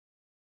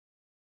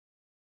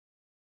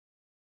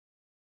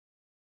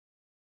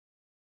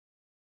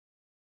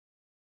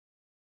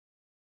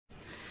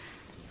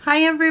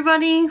Hi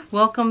everybody,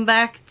 welcome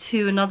back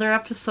to another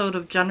episode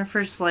of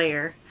Jennifer's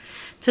Lair.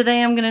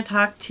 Today I'm going to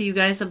talk to you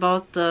guys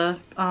about the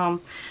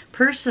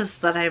purses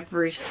that I've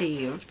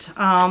received.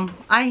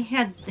 I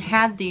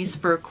had these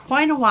for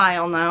quite a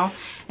while now,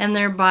 and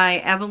they're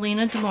by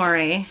Avelina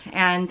Moray,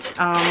 and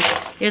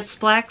it's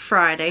Black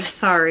Friday.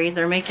 Sorry,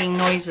 they're making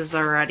noises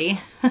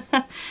already.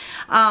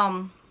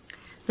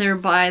 They're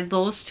by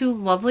those two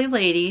lovely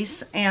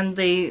ladies, and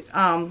they,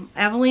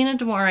 Avelina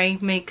Moray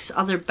makes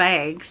other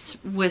bags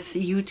with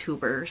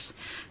YouTubers.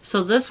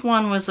 So this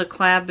one was a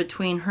collab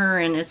between her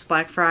and It's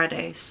Black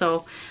Friday.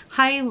 So,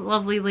 hi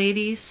lovely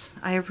ladies.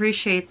 I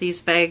appreciate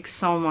these bags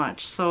so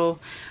much. So,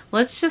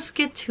 let's just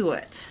get to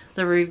it.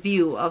 The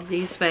review of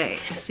these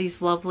bags,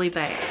 these lovely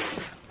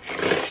bags.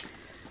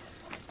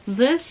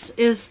 This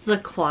is the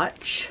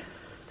clutch,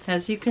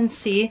 as you can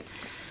see.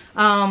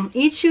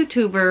 Each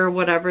YouTuber or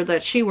whatever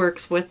that she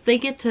works with, they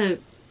get to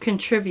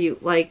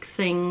contribute like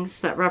things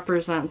that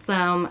represent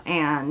them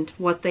and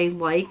what they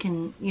like,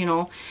 and you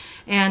know,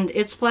 and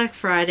It's Black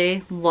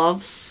Friday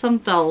loves some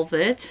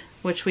velvet,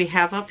 which we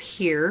have up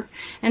here.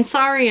 And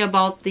sorry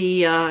about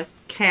the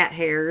cat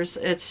hairs,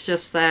 it's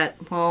just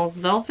that, well,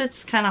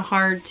 velvet's kind of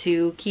hard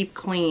to keep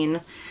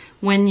clean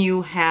when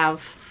you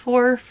have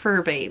 4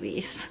 fur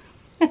babies.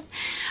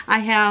 I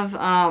have,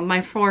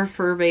 my 4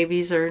 fur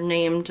babies are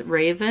named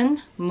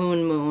Raven,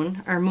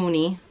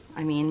 Moony,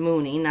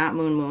 not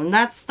Moon.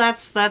 That's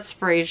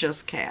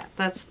Frasia's cat.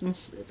 That's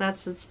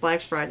It's Black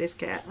Friday's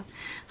cat.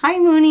 Hi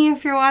Moony,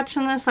 if you're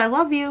watching this, I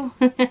love you.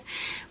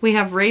 We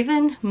have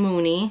Raven,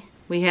 Moony,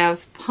 we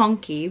have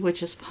Punky,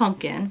 which is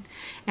Pumpkin,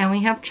 and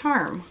we have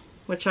Charm,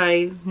 which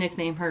I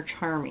nickname her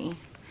Charmy.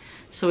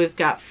 So we've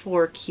got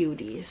 4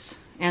 cuties,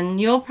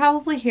 and you'll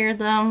probably hear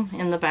them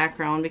in the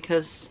background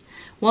because,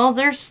 well,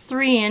 there's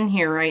 3 in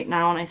here right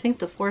now, and I think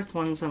the 4th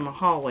one's in the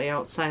hallway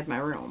outside my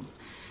room.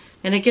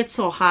 And it gets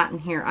so hot in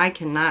here, I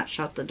cannot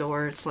shut the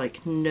door. It's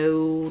like,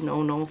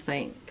 no,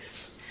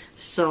 thanks.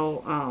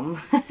 So,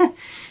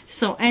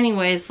 so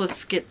anyways,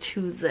 let's get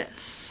to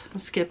this.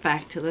 Let's get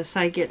back to this.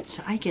 I get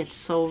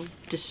so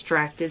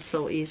distracted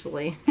so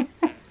easily.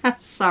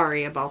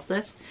 Sorry about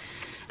this.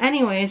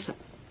 Anyways,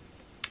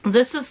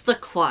 this is the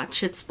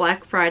clutch. It's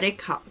Black Friday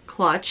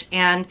clutch,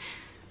 and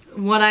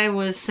what I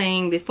was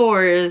saying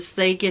before is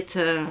they get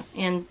to,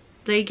 you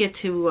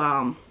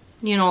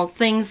know,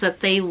 things that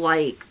they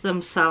like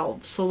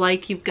themselves. So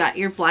like you've got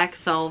your black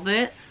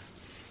velvet,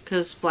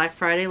 because Black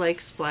Friday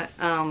likes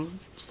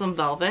some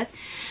velvet.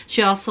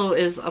 She also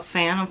is a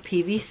fan of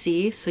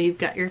PVC, so you've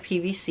got your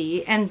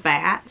PVC and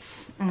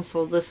bats, and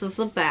so this is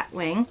a bat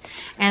wing.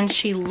 And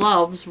she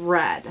loves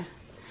red,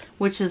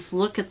 which is,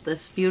 look at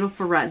this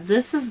beautiful red.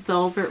 This is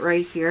velvet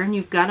right here, and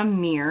you've got a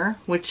mirror,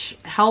 which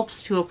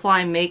helps to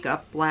apply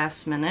makeup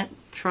last minute.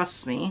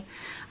 Trust me,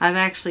 I've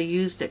actually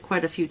used it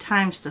quite a few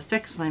times to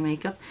fix my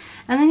makeup.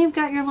 And then you've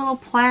got your little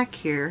plaque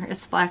here.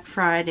 It's Black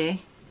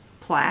Friday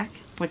plaque,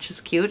 which is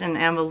cute, and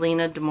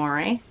Avelina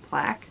Moray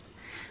plaque,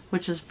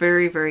 which is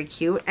very, very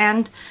cute.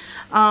 And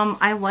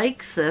I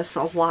like this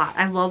a lot.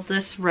 I love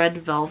this red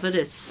velvet.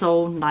 It's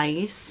so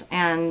nice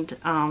and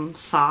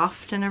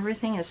soft and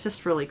everything. It's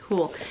just really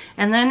cool.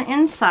 And then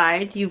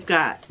inside you've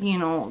got, you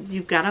know,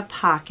 you've got a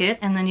pocket,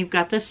 and then you've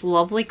got this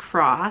lovely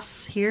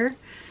cross here.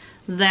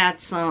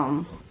 That's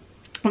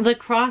the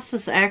cross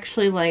is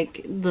actually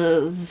like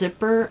the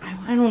zipper.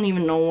 I don't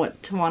even know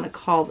what to want to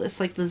call this.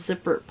 Like the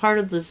zipper, part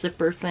of the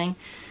zipper thing.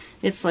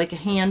 It's like a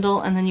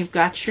handle, and then you've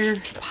got your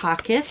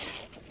pocket,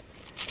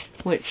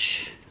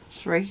 which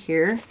is right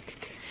here.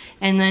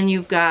 And then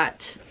you've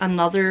got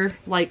another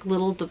like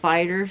little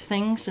divider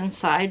things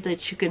inside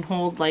that you can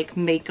hold like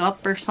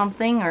makeup or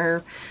something,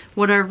 or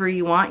whatever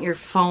you want, your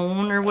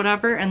phone or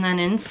whatever. And then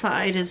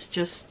inside is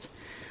just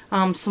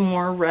some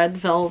more red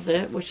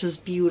velvet, which is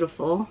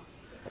beautiful.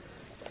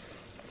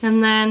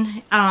 And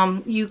then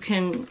you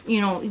can, you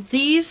know,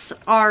 these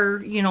are,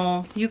 you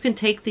know, you can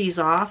take these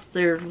off.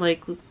 They're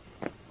like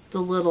the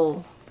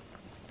little,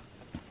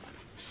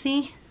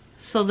 see?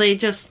 So they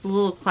just, the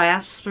little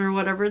clasps or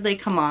whatever, they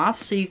come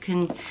off, so you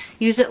can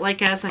use it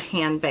like as a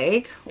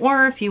handbag,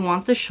 or if you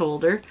want the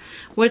shoulder,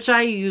 which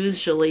I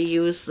usually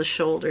use the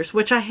shoulders,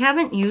 which I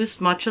haven't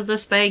used much of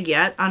this bag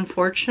yet.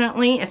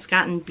 Unfortunately, it's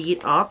gotten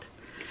beat up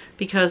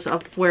because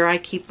of where I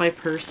keep my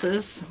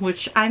purses,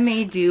 which I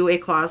may do a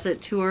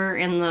closet tour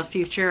in the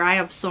future. I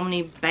have so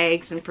many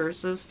bags and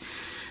purses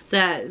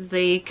that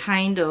they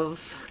kind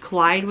of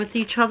collide with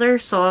each other.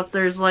 So if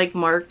there's like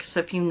marks,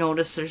 if you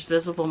notice there's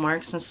visible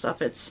marks and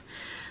stuff, it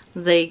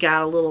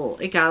got a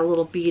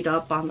little beat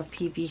up on the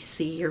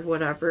PVC or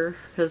whatever,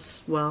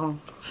 because, well,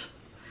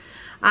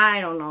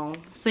 I don't know,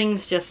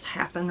 things just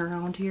happen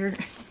around here.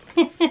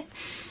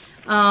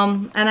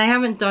 And I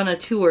haven't done a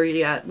tour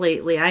yet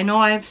lately. I know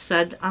I've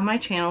said on my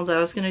channel that I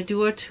was going to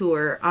do a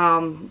tour.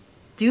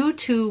 Due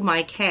to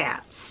my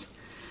cats,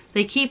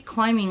 they keep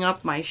climbing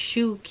up my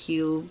shoe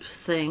cube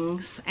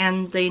things,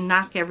 and they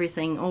knock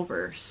everything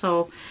over.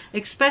 So,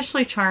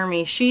 especially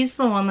Charmy, she's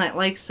the one that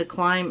likes to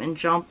climb and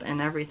jump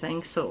and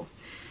everything. So,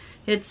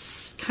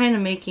 it's kind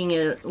of making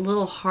it a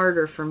little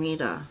harder for me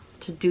to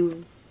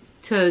do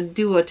to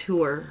do a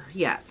tour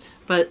yet.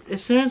 But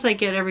as soon as I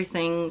get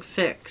everything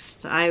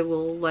fixed, I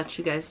will let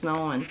you guys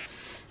know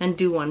and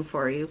do one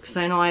for you. Because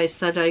I know I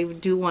said I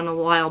would do one a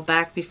while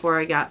back before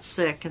I got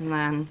sick, and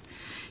then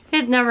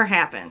it never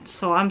happened.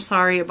 So I'm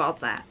sorry about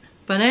that.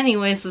 But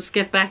anyways, let's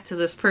get back to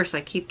this purse.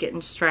 I keep getting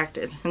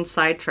distracted and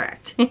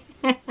sidetracked.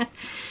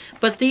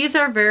 But these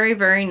are very,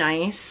 very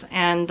nice.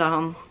 And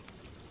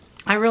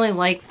I really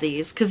like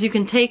these because you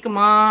can take them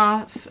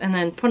off and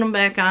then put them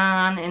back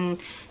on, and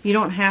you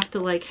don't have to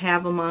like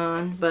have them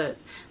on. But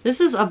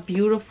this is a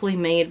beautifully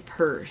made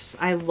purse.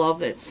 I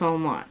love it so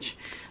much,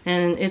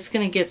 and it's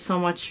going to get so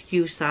much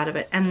use out of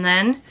it. And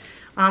then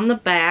on the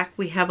back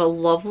we have a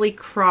lovely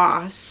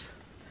cross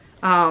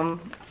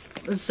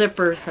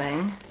zipper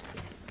thing,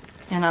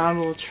 and I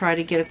will try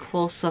to get a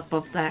close-up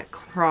of that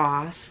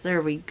cross.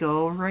 There we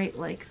go, right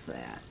like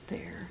that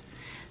there.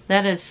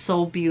 That is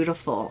so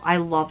beautiful. I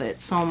love it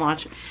so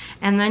much.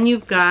 And then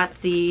you've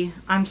got the,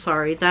 I'm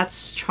sorry,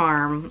 that's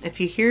charm. If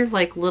you hear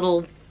like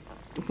little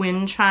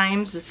wind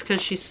chimes, it's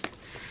because she's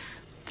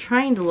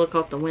trying to look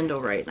out the window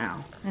right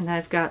now. And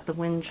I've got the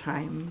wind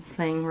chime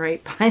thing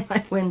right by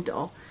my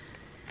window.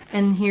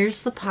 And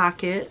here's the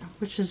pocket,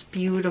 which is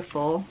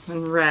beautiful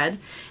in red.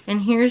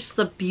 And here's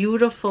the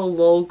beautiful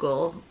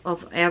logo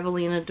of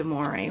Avelina de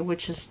Moray,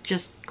 which is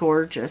just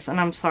gorgeous. And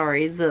I'm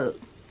sorry, the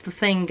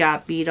thing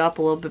got beat up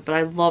a little bit, but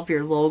I love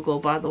your logo,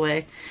 by the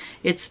way.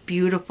 It's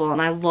beautiful,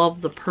 and I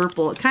love the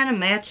purple. It kind of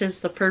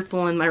matches the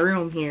purple in my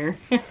room here.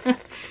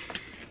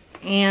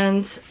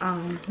 And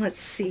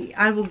let's see,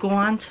 I will go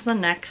on to the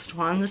next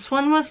one. This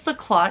one was the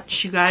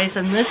clutch, you guys,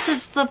 and this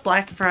is the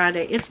Black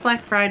Friday. It's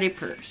Black Friday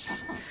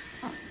purse.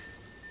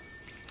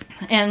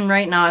 And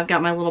right now I've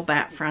got my little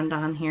bat friend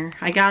on here.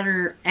 I got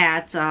her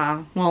at,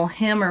 well,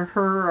 him or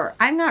her, or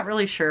I'm not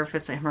really sure if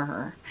it's him or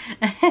her.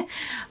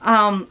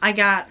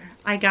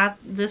 I got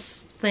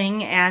this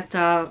thing at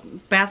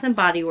Bath and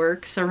Body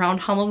Works around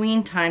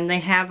Halloween time. They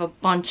have a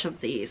bunch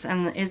of these,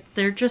 and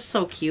they're just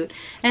so cute.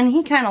 And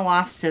he kind of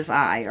lost his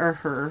eye, or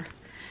her,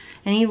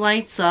 and he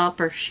lights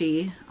up, or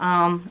she.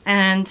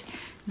 And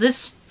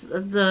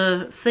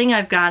the thing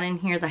I've got in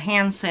here, the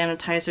hand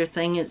sanitizer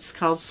thing, it's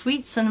called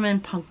Sweet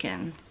Cinnamon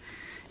Pumpkin.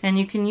 And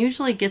you can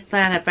usually get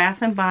that at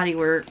Bath and Body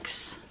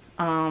Works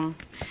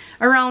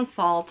around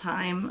fall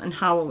time and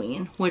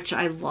Halloween, which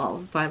I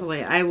love, by the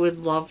way. I would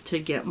love to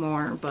get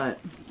more, but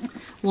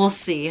we'll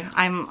see.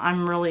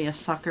 I'm really a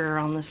sucker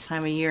around this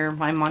time of year.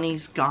 My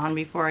money's gone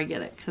before I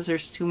get it because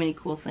there's too many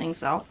cool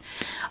things out.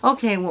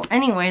 Okay, well,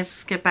 anyways,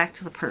 let's get back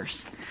to the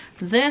purse.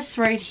 This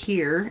right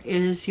here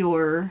is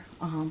your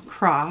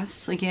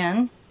cross.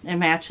 Again, it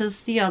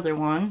matches the other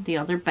one, the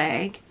other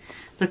bag,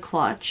 the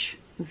clutch.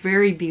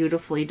 Very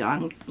beautifully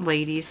done,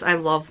 ladies. I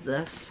love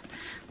this.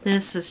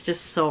 This is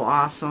just so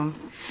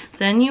awesome.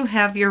 Then you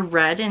have your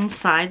red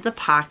inside the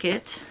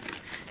pocket,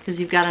 because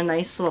you've got a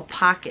nice little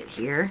pocket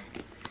here,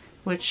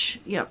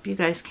 which, yep, you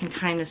guys can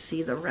kind of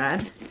see the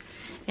red.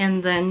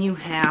 And then you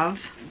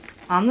have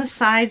on the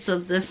sides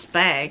of this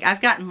bag,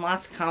 I've gotten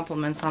lots of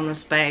compliments on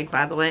this bag,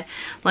 by the way,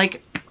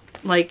 like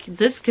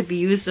this could be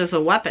used as a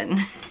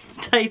weapon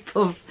type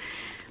of.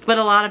 But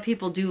a lot of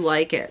people do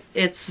like it.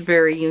 It's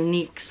very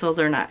unique, so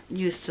they're not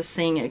used to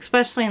seeing it,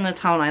 especially in the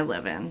town I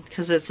live in,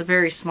 because it's a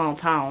very small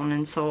town,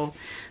 and so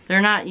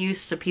they're not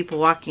used to people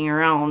walking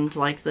around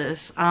like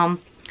this.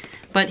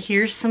 But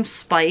here's some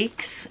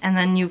spikes, and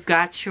then you've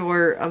got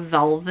your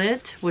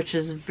velvet, which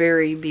is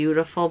very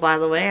beautiful, by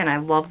the way, and I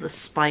love the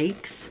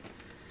spikes.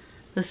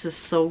 This is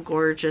so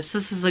gorgeous.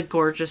 This is a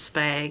gorgeous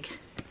bag.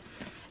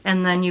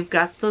 And then you've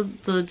got the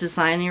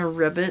designer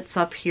ribbons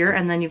up here,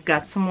 and then you've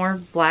got some more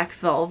black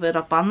velvet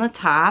up on the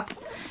top,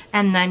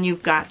 and then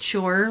you've got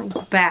your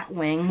bat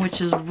wing,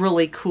 which is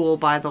really cool,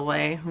 by the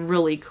way,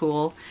 really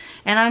cool.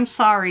 And I'm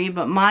sorry,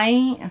 but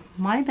my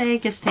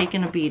bag is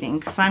taking a beating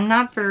because I'm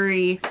not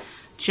very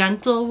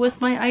gentle with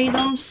my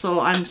items, so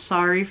I'm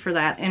sorry for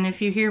that. And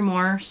if you hear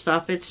more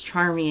stuff, it's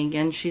Charmy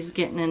again. She's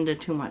getting into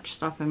too much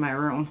stuff in my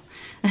room.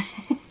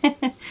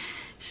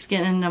 She's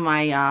getting into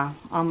my,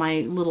 on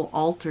my little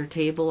altar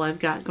table I've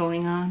got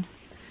going on.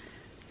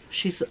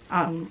 She's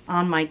on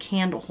my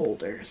candle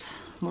holders,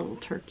 little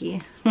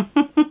turkey.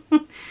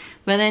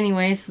 But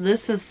anyways,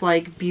 this is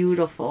like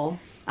beautiful.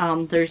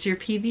 There's your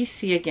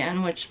PVC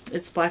again, which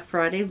it's Black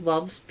Friday,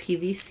 loves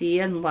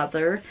PVC and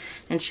leather.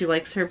 And she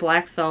likes her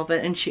black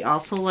velvet, and she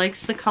also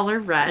likes the color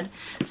red.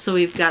 So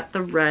we've got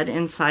the red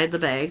inside the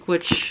bag,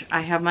 which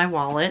I have my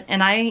wallet.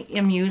 And I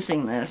am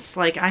using this,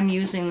 like I'm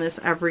using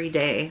this every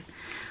day.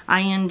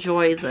 I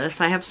enjoy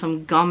this. I have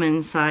some gum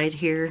inside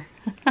here.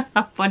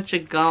 A bunch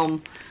of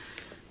gum.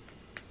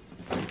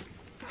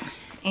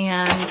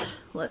 And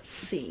let's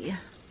see.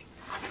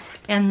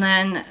 And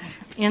then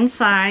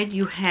inside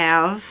you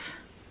have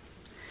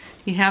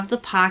the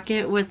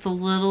pocket with the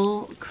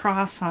little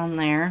cross on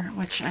there,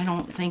 which I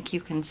don't think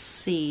you can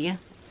see,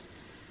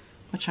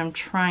 which I'm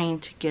trying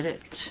to get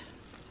it.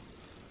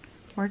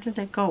 Where did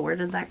it go? Where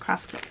did that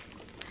cross go?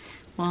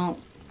 Well,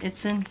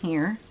 it's in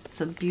here. It's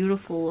a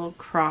beautiful little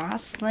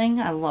cross thing.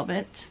 I love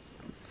it.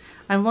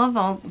 I love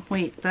all,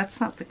 wait, that's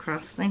not the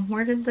cross thing.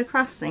 Where did the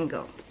cross thing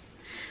go?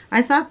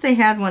 I thought they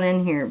had one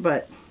in here,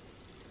 but,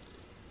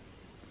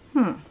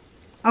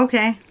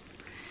 okay.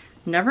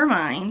 Never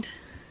mind.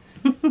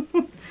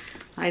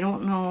 I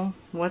don't know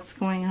what's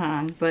going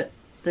on, but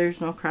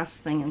there's no cross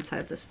thing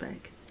inside this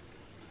bag.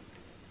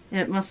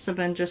 It must have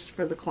been just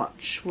for the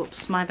clutch.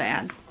 Whoops, my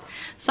bad.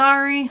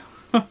 Sorry.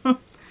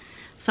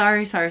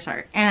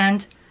 sorry.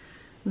 And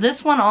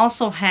this one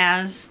also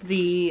has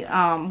the,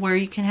 where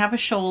you can have a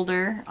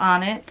shoulder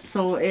on it.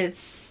 So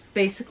it's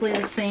basically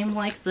the same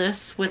like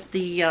this with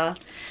the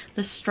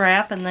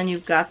strap, and then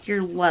you've got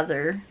your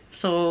leather.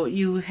 So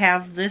you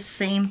have this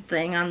same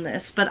thing on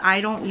this, but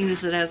I don't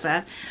use it as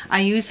that.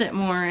 I use it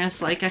more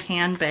as like a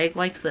handbag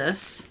like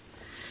this,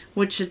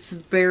 which it's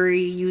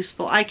very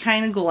useful. I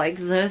kind of go like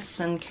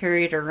this and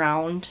carry it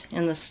around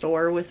in the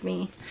store with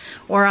me,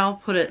 or I'll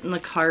put it in the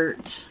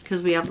cart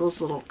because we have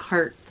those little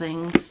cart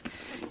things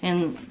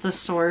in the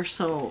store.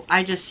 So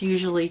I just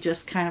usually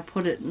just kind of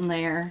put it in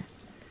there.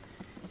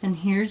 And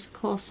here's a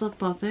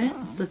close-up of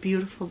it, the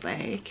beautiful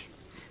bag.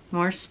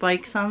 More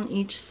spikes on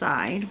each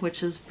side,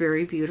 which is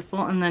very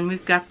beautiful. And then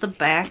we've got the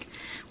back,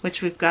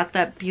 which we've got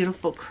that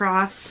beautiful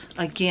cross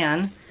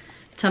again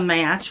to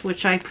match,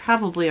 which I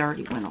probably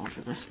already went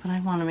over this, but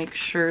I want to make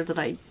sure that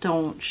I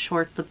don't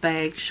short the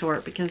bag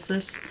short, because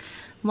this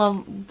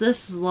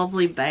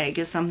lovely bag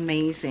is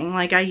amazing.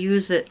 Like, I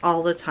use it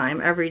all the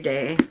time, every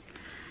day.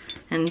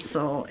 And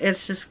so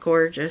it's just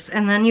gorgeous.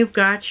 And then you've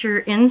got your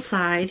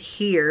inside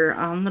here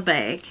on the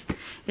bag.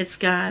 It's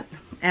got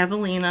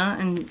Avelina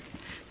and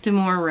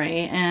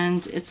Moray,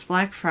 and it's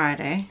Black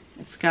Friday.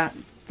 It's got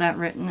that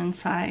written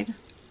inside,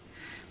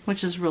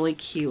 which is really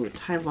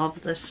cute. I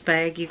love this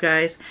bag, you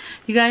guys.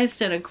 You guys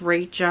did a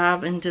great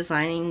job in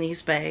designing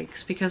these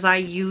bags, because I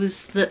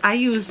use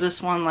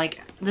this one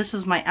like this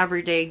is my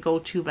everyday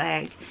go-to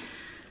bag.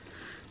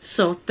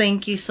 So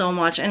thank you so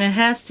much. And it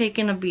has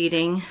taken a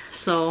beating,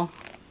 so,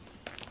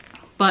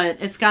 but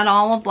it's got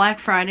all of Black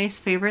Friday's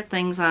favorite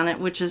things on it,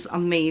 which is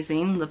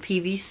amazing. The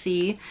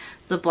PVC,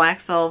 the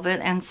black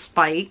velvet, and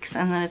spikes.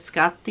 And then it's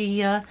got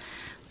the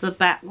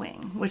bat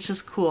wing, which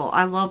is cool.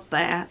 I love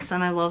bats,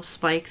 and I love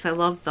spikes. I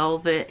love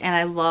velvet, and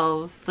I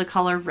love the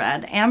color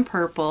red and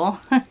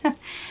purple.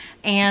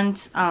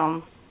 And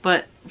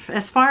but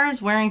as far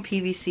as wearing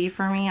PVC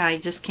for me, I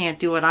just can't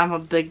do it. I'm a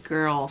big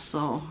girl,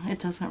 so it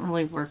doesn't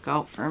really work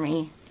out for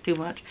me too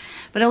much.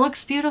 But it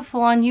looks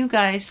beautiful on you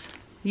guys.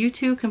 You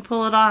too can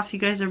pull it off. You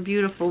guys are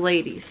beautiful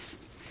ladies.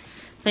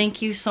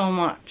 Thank you so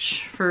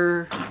much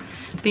for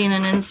being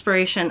an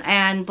inspiration.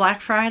 And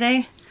Black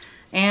Friday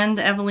and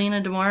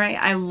Avelina Moray,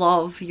 I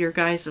love your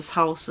guys'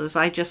 houses.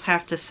 I just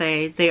have to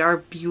say, they are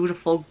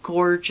beautiful,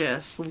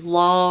 gorgeous.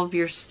 Love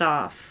your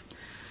stuff.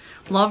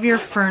 Love your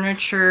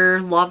furniture.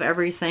 Love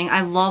everything.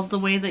 I love the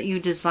way that you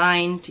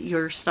designed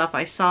your stuff.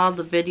 I saw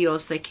the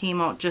videos that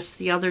came out just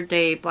the other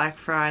day, Black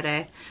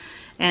Friday.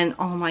 And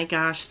oh my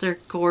gosh, they're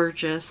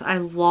gorgeous. I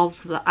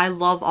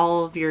love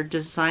all of your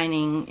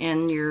designing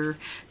and your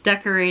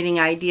decorating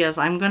ideas.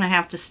 I'm gonna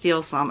have to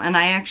steal some, and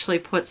I actually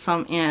put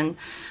some in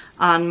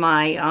on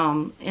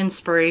my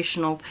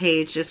inspirational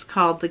page. It's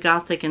called The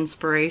Gothic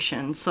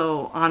Inspiration,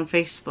 so on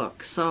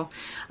Facebook. So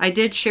I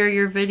did share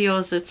your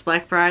videos. It's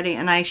Black Friday,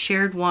 and I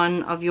shared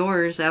one of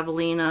yours,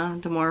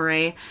 Avelina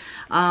Moray.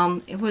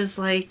 It was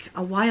like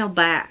a while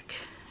back.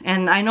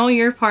 And I know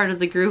you're part of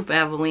the group,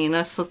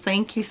 Avelina, so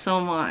thank you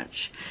so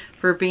much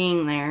for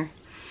being there.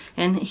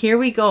 And here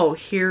we go.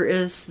 Here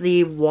is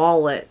the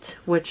wallet,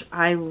 which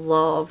I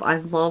love. I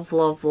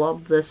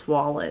love this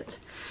wallet.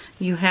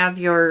 You have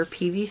your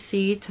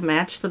PVC to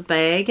match the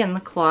bag and the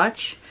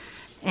clutch,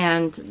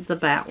 and the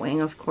bat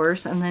wing, of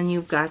course. And then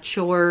you've got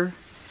your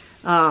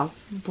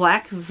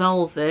black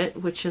velvet,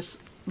 which is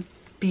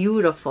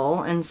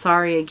beautiful. And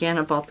sorry again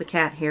about the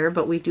cat hair,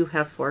 but we do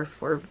have four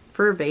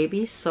fur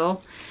babies,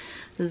 so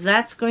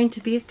that's going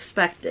to be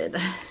expected.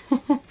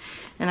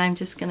 And I'm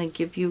just going to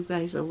give you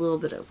guys a little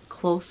bit of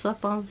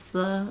close-up of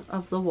the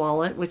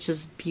wallet, which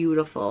is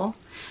beautiful.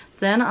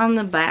 Then on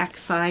the back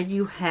side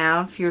you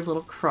have your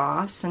little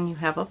cross, and you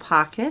have a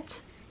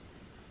pocket,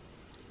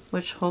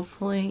 which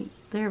hopefully,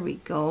 there we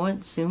go,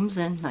 it zooms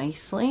in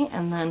nicely.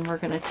 And then we're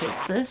going to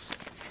take this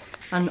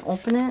and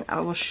open it. I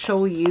will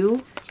show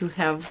you. You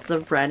have the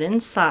red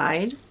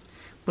inside,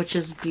 which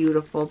is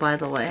beautiful, by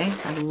the way.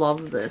 I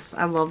love this.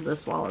 I love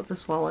this wallet.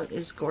 This wallet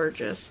is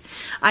gorgeous.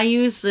 I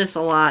use this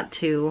a lot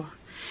too.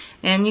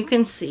 And you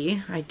can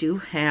see I do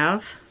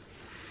have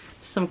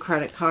some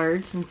credit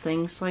cards and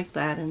things like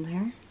that in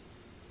there.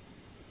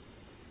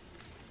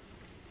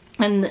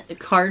 And the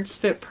cards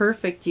fit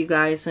perfect, you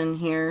guys, in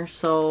here.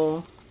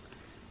 So,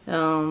 you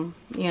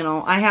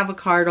know, I have a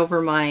card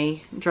over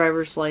my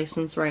driver's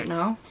license right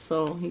now,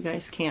 so you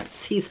guys can't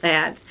see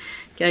that.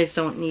 You guys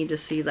don't need to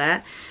see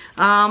that.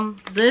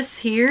 This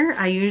here,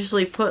 I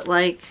usually put,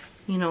 like,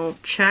 you know,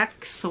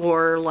 checks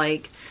or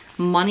like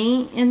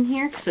money in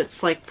here, because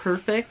it's like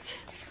perfect.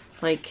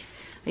 Like,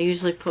 I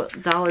usually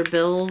put dollar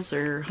bills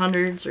or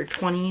hundreds or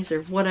 20s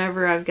or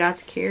whatever I've got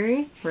to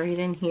carry right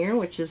in here,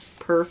 which is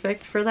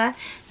perfect for that.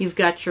 You've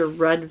got your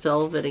red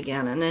velvet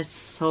again, and it's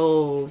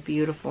so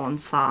beautiful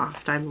and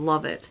soft. I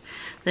love it.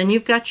 Then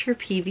you've got your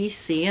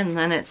PVC, and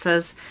then it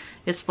says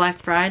it's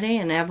Black Friday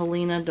and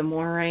Avelina de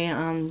Moray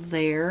on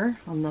there,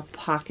 on the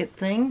pocket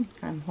thing.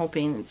 I'm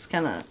hoping it's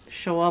gonna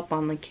show up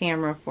on the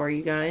camera for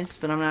you guys,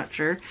 but I'm not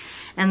sure.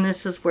 And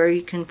this is where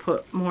you can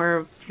put more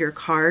of your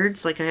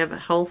cards. Like I have a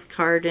health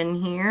card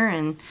in here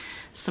and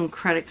some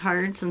credit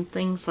cards and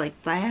things like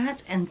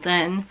that. And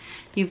then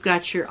you've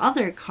got your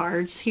other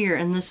cards here,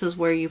 and this is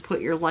where you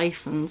put your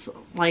license.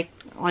 Like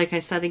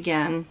I said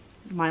again,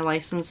 my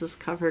license is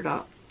covered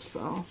up,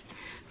 so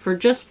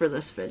just for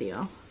this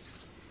video.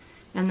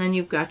 And then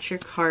you've got your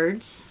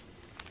cards,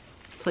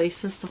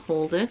 places to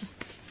hold it,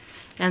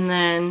 and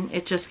then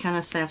it just kind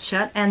of snaps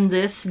shut. And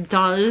this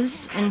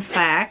does, in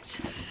fact,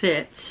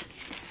 fit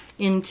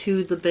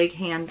into the big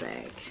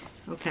handbag,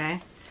 okay?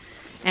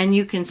 And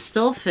you can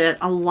still fit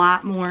a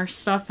lot more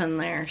stuff in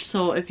there.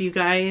 So if you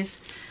guys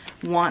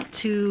want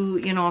to,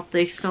 you know, if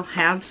they still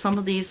have some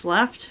of these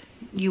left,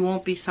 you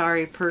won't be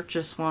sorry to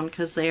purchase one,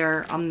 because they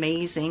are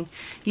amazing.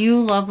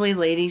 You lovely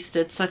ladies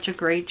did such a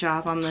great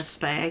job on this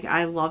bag.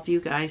 I love you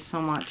guys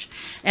so much.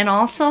 And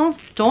also,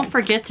 don't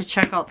forget to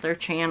check out their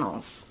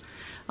channels.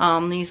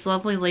 These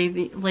lovely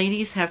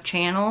ladies have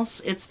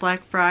channels. It's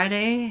Black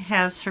Friday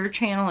has her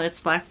channel, It's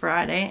Black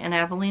Friday, and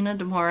Avelina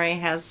de Moray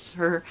has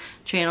her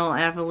channel,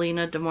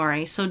 Avelina de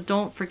Moray. So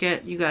don't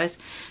forget, you guys,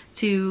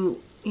 to,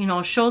 you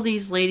know, show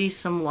these ladies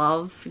some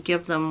love,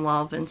 give them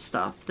love and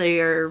stuff. They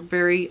are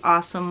very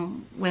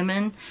awesome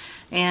women,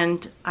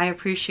 and I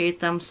appreciate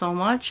them so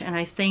much. And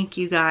I thank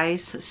you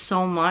guys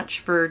so much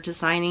for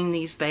designing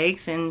these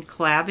bags and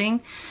collabing,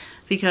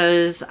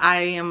 because I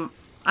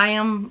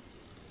am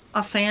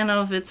a fan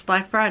of It's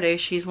Black Friday.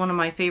 She's one of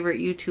my favorite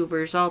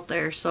YouTubers out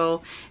there.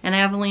 So, and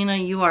Avelina,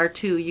 you are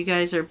too. You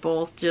guys are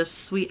both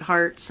just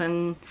sweethearts,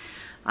 and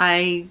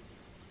I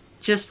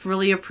just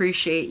really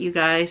appreciate you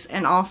guys.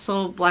 And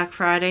also, Black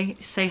Friday,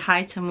 say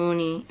hi to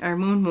Mooney, or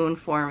Moon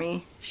for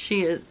me.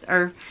 She is,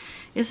 or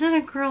is it a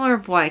girl or a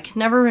boy? I can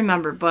never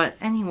remember, but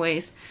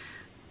anyways,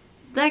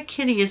 that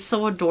kitty is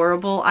so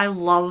adorable. I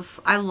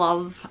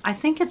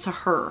think it's a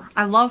her.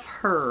 I love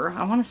her.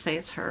 I want to say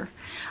it's her.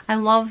 I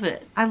love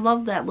it. I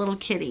love that little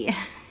kitty.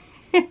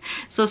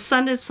 So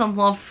send it some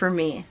love for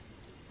me.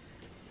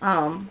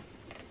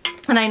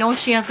 And I know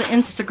she has an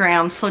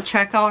Instagram, so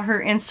check out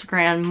her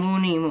Instagram,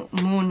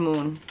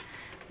 Moon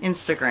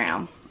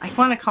Instagram. I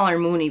want to call her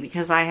Mooney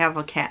because I have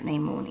a cat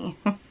named Mooney.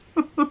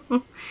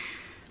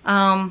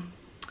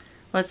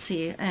 Let's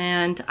see,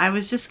 and I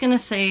was just gonna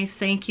say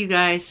thank you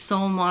guys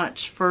so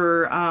much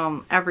for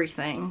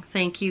everything.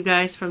 Thank you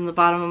guys from the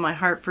bottom of my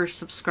heart for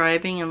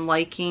subscribing and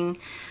liking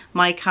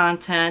my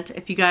content.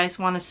 If you guys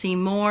want to see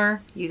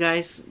more, you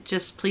guys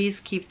just please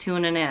keep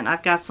tuning in.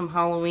 I've got some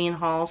Halloween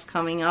hauls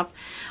coming up.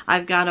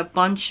 I've got a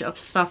bunch of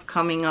stuff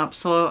coming up.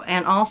 So,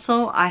 and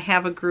also I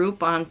have a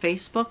group on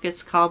Facebook.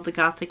 It's called The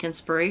Gothic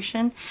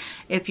Inspiration.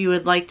 If you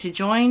would like to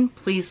join,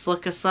 please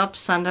look us up,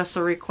 send us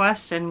a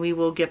request, and we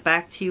will get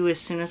back to you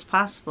as soon as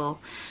possible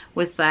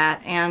with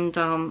that. And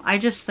I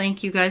just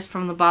thank you guys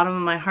from the bottom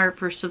of my heart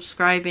for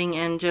subscribing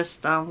and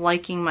just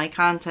liking my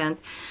content.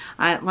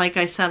 Like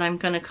I said, I'm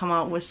going to come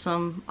out with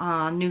some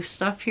new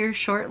stuff here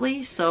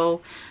shortly,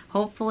 so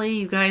hopefully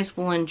you guys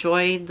will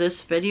enjoy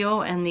this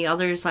video and the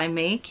others I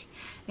make.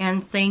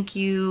 And thank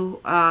you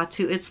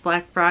to It's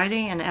Black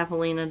Friday and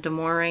Avelina de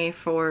Moray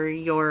for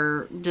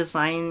your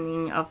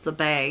designing of the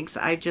bags.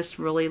 I just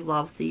really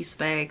love these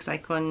bags.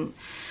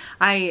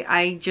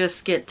 I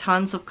just get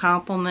tons of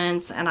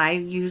compliments, and I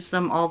use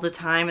them all the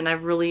time, and I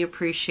really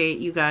appreciate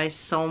you guys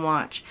so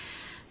much.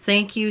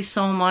 Thank you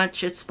so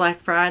much, It's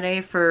Black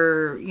Friday,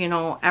 for, you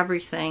know,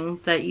 everything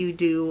that you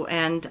do,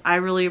 and I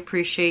really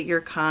appreciate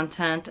your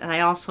content, and I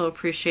also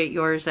appreciate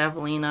yours,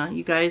 Avelina.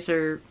 You guys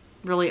are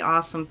really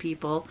awesome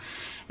people,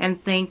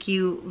 and thank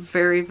you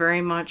very,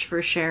 very much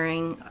for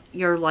sharing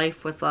your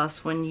life with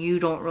us when you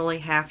don't really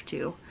have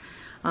to.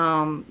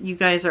 You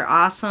guys are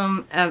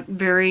awesome,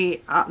 very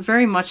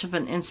much of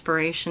an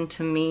inspiration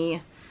to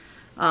me.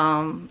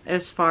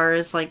 As far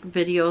as like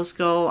videos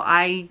go,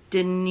 I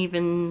didn't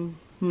even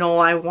know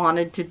I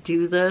wanted to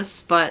do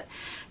this, but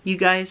you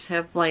guys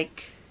have,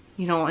 like,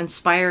 you know,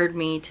 inspired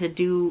me to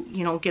do,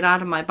 you know, get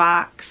out of my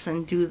box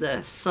and do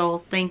this.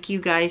 So thank you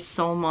guys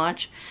so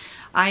much.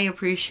 I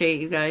appreciate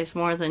you guys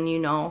more than you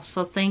know.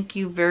 So thank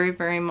you very,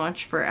 very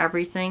much for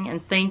everything,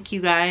 and thank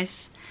you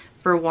guys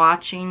for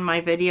watching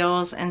my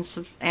videos,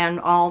 and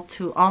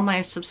all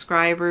my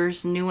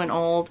subscribers, new and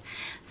old.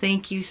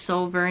 Thank you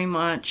so very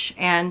much,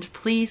 and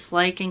please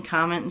like and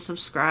comment and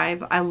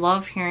subscribe. I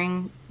love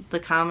hearing the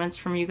comments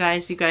from you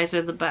guys. You guys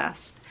are the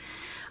best.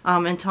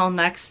 Until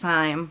next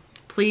time,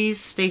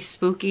 please stay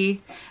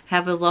spooky.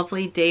 Have a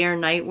lovely day or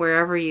night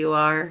wherever you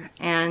are,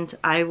 and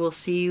I will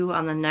see you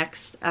on the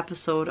next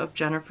episode of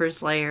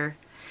Jennifer's Lair.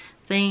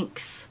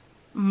 Thanks.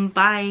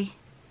 Bye.